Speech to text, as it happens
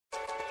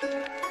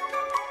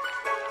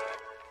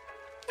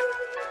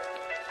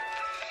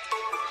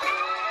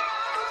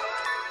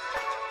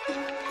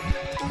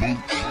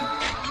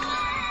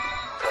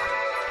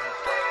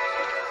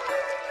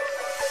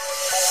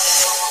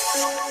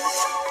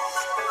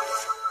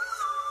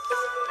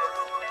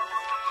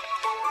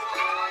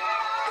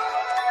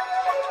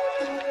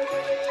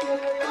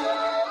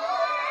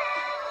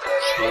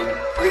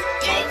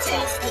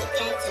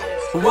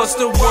What's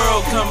the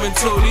world coming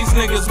to? These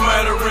niggas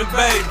murdering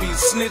babies.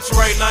 Snitch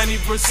rate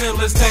 90%,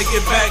 let's take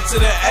it back to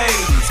the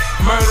 80s.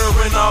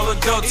 Murdering all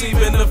adults,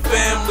 even the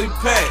family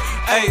pet.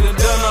 Hey,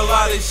 done a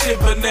lot of shit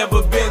but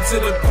never been to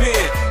the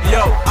pen.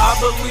 Yo, I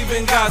believe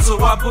in God,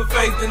 so I put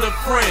faith in a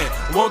friend.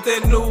 Want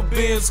that new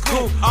Benz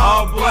coupe,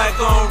 all black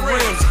on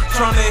rims.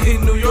 Tryna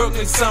hit New York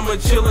in summer,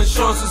 chillin'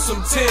 shorts and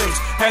some Timbs.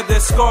 Had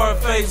that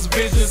Scarface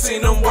vision,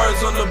 seen them words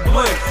on the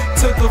blimp.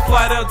 Took a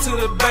flight out to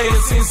the Bay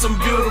and seen some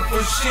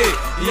beautiful shit.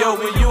 Yo,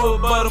 when you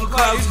above them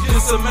clouds, you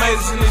just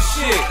amazing as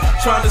shit.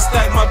 Tryna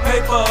stack my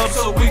paper up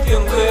so we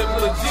can live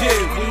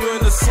legit. When you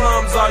in the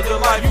slums all your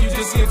life, you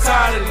just get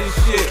tired of this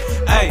shit.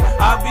 Hey,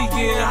 I be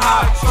getting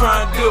hot,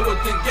 trying to deal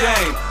with the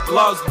game.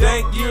 Lost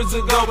dank years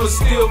ago, but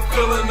still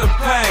feeling the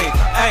pain.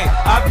 Hey,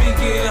 I be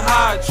getting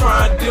hot,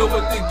 trying to deal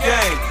with the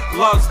game.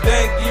 Lost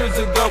dank years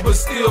ago, but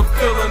still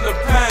feeling the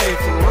pain,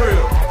 for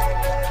real.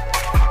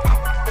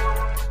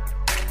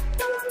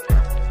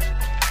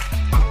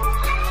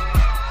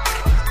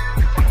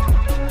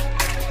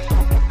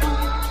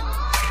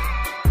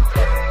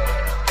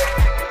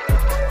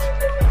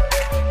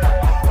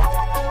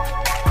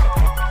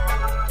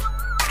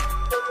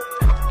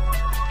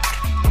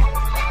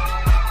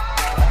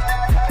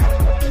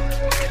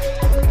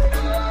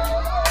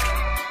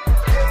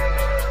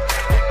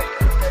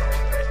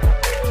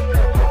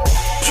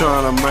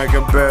 Trying to make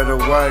a better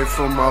way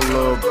for my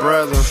little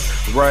brother.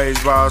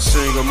 Raised by a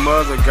single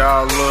mother,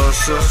 got a little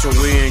sister.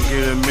 We ain't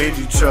get to meet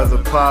each other,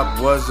 Pop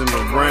wasn't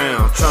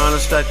around. Trying to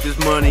stack this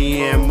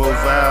money and move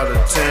out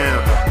of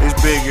town. It's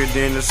bigger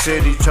than the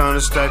city, trying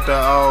to stack the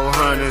old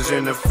hundreds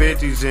in the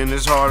 50s. And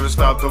it's hard to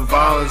stop the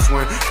violence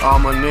when all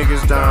my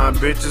niggas dying,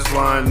 bitches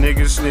lying,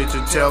 niggas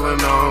snitching,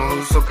 telling on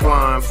who's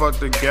supplying. Fuck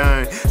the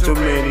game, too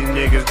many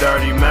niggas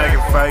dirty,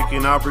 maggot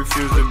faking. I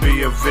refuse to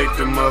be a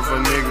victim of a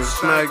nigga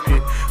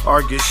snaking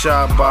or get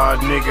shot by a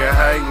nigga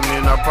hating.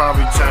 And I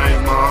probably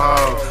change my heart.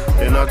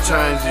 Then I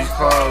changed these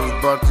clothes,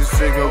 bought this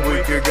figure a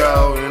week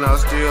ago, and I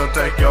still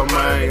take your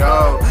main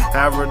hoe.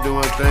 Have her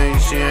doing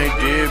things she ain't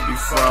did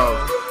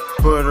before.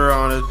 Put her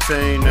on a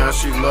team, now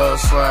she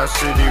loves Slash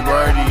City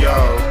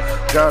Radio.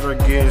 Got her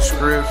getting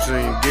scripts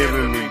and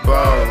giving me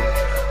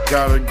both.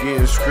 Got her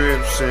getting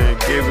scripts and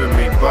giving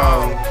me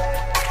both.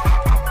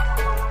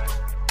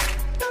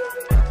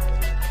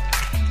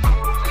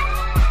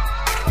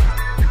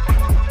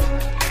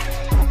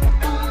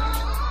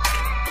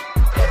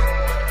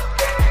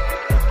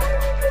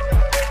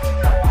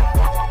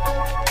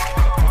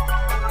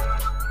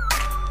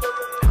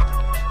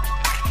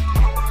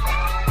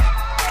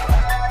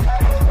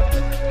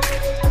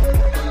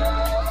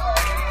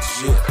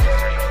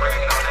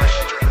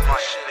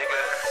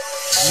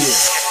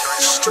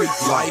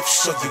 Street life,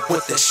 show you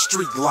what that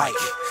street like.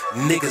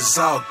 Niggas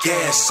all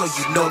gas, so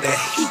you know that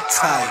heat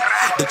tight.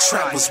 The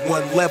trap was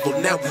one level,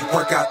 now we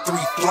work out 3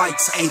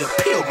 flights. 8 a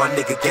pill my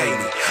nigga gave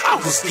me,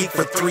 I was geek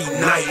for 3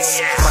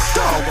 nights. My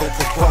dog on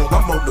parole,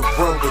 I'm on the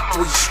road with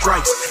 3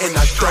 strikes. And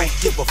I don't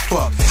give a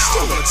fuck,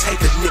 still gonna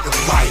take a nigga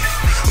life.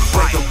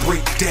 Break a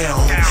brick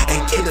down,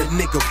 and get a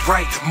nigga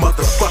right.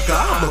 Motherfucker,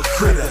 I'm a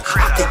critter,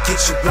 I can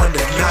get you one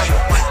tonight.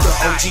 The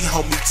OG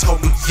homie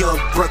told me, young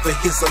brother,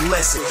 here's a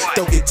lesson.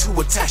 Don't get too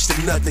attached to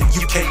nothing,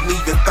 you can't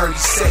leave in 30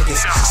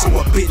 seconds. So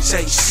a bitch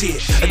ain't shit,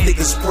 a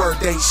nigga's word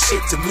ain't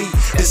shit to me.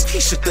 This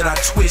key shit that I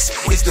twist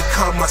is to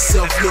calm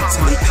myself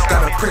mentally.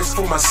 Got a prince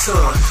for my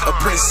son, a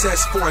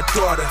princess for a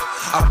daughter.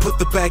 I put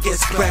the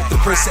baguettes back, the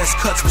princess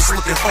cuts was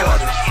looking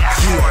harder.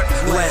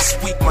 Yeah,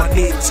 last week my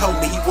nigga told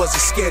me he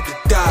wasn't scared to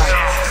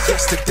die.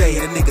 Yesterday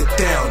a nigga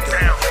downed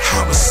him,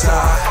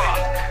 homicide.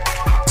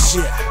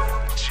 Yeah.